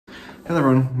Hello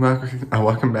everyone,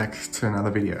 welcome back to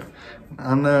another video.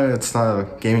 I know it's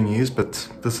not gaming news, but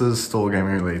this is still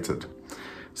gaming related.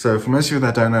 So for most of you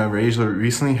that don't know, Razer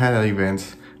recently had an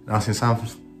event announcing some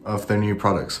of their new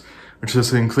products, which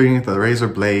is including the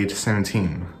Razer Blade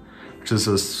 17, which is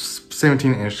a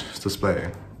 17-inch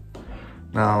display.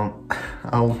 Now,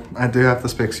 I do have the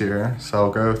specs here, so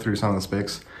I'll go through some of the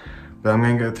specs, but I'm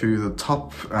going to go through the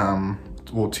top,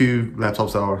 two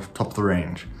laptops that are top of the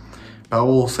range. I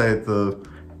will say the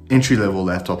entry-level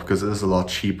laptop because it is a lot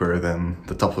cheaper than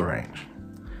the top of the range.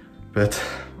 But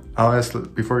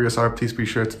before we get started, please be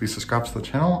sure to be subscribed to the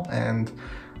channel, and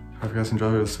I hope you guys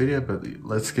enjoy this video, but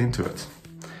let's get into it.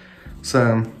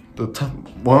 So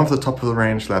one of the top of the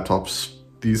range laptops,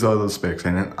 these are the specs,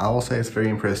 and I will say it's very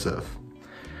impressive.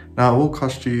 Now it will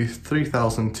cost you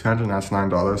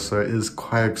 $3,299, so it is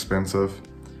quite expensive,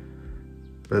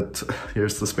 but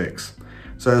here's the specs.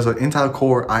 So it's an Intel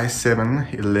Core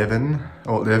i7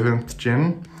 11th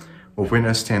gen with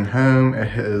Windows 10 Home. It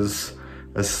has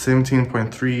a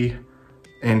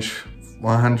 17.3-inch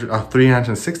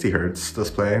 360 Hz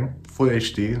display, full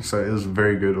HD, so it is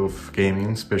very good with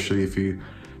gaming, especially if you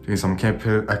do some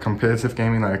competitive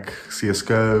gaming like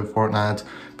CSGO, Fortnite,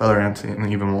 Valorant,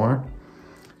 and even more.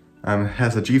 It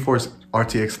has a GeForce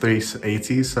RTX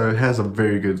 3080, so it has a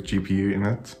very good GPU in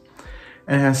it.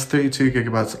 And it has 32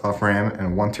 gigabytes of RAM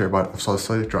and 1 terabyte of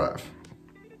solid-state drive.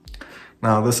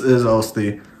 Now this is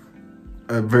also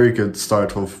a very good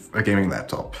start of a gaming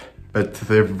laptop, but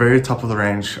the very top of the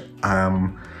range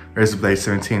Razer Blade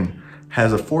 17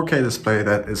 has a 4K display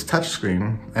that is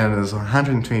touchscreen and is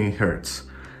 120 Hz.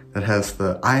 That has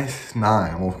the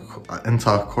i9 or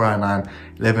Intel Core i9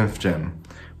 11th gen,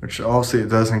 which obviously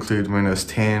does include Windows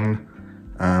 10,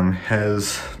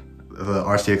 has the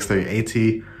RTX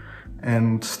 3080,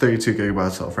 and 32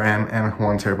 gigabytes of RAM and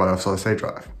 1 terabyte of solid-state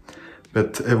drive.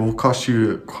 But it will cost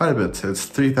you quite a bit. It's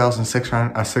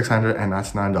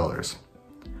 $3,699.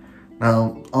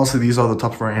 Now, also these are the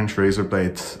top range Razer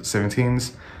Blade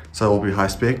 17s, so it will be high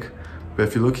spec. But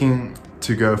if you're looking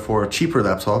to go for a cheaper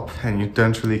laptop and you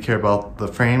don't really care about the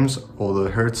frames or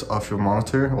the hertz of your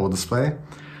monitor or display,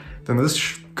 then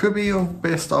this could be your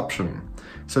best option.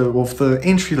 So with the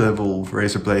entry-level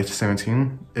Razer Blade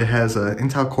 17, it has an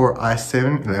Intel Core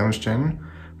i7 11th gen,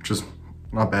 which is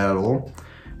not bad at all.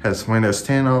 It has Windows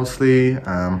 10 obviously, it's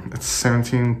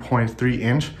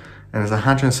 17.3-inch, and it's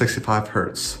 165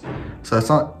 Hz. So it's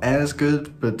not as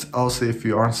good, but also if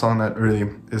you aren't someone that really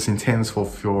is intense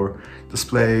with your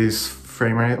display's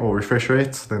frame rate or refresh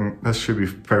rate, then this should be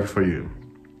perfect for you.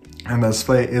 And the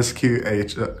display is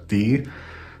QHD,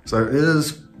 so it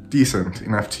is decent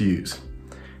enough to use.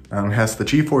 It has the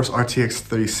GeForce RTX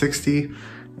 3060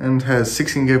 and has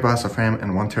 16 gigabytes of RAM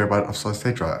and 1 terabyte of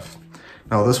solid-state drive.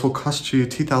 Now this will cost you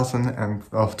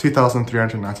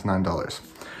 $2,399,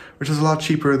 which is a lot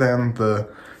cheaper than the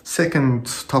second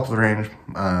top of the range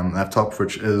laptop,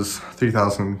 which is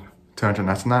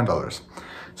 $3,299.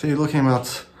 So you're looking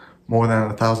about more than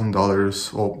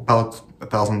 $1,000, or about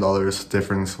 $1,000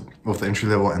 difference with the entry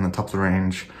level and the top of the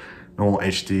range normal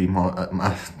HD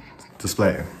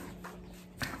display.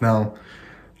 Now,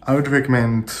 I would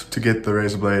recommend to get the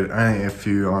Razer Blade only if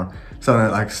you are someone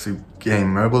that likes to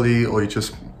game mobilely or you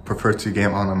just prefer to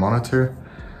game on a monitor.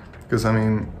 Because I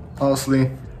mean,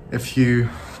 honestly, if you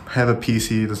have a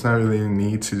PC, there's no really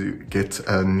need to get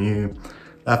a new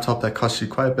laptop that costs you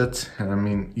quite a bit. And I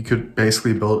mean, you could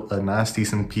basically build a nice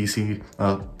decent PC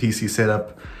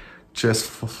setup just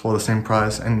for the same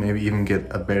price and maybe even get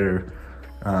a better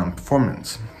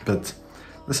performance. But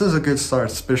this is a good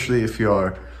start, especially if you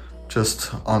are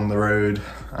just on the road.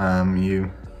 You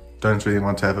don't really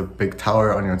want to have a big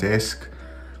tower on your desk.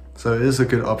 So it is a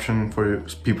good option for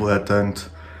people that don't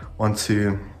want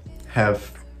to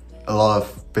have a lot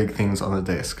of big things on the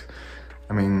desk.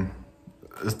 I mean,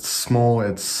 it's small,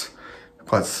 it's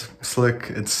quite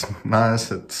slick, it's nice,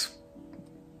 it's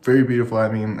very beautiful. I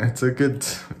mean, it's a good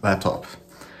laptop.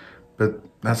 But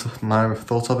that's my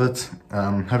thoughts of it.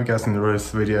 Hope you guys enjoyed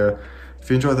this video. If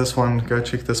you enjoyed this one, go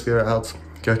check this video out.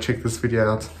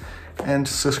 And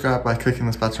subscribe by clicking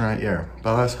this button right here. But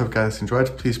otherwise, hope you guys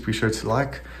enjoyed. Please be sure to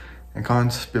like and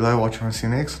comment below what you want to see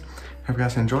next. Hope you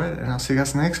guys enjoyed, and I'll see you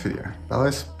guys in the next video. But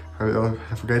otherwise, hope you all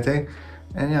have a great day.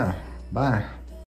 And yeah, bye.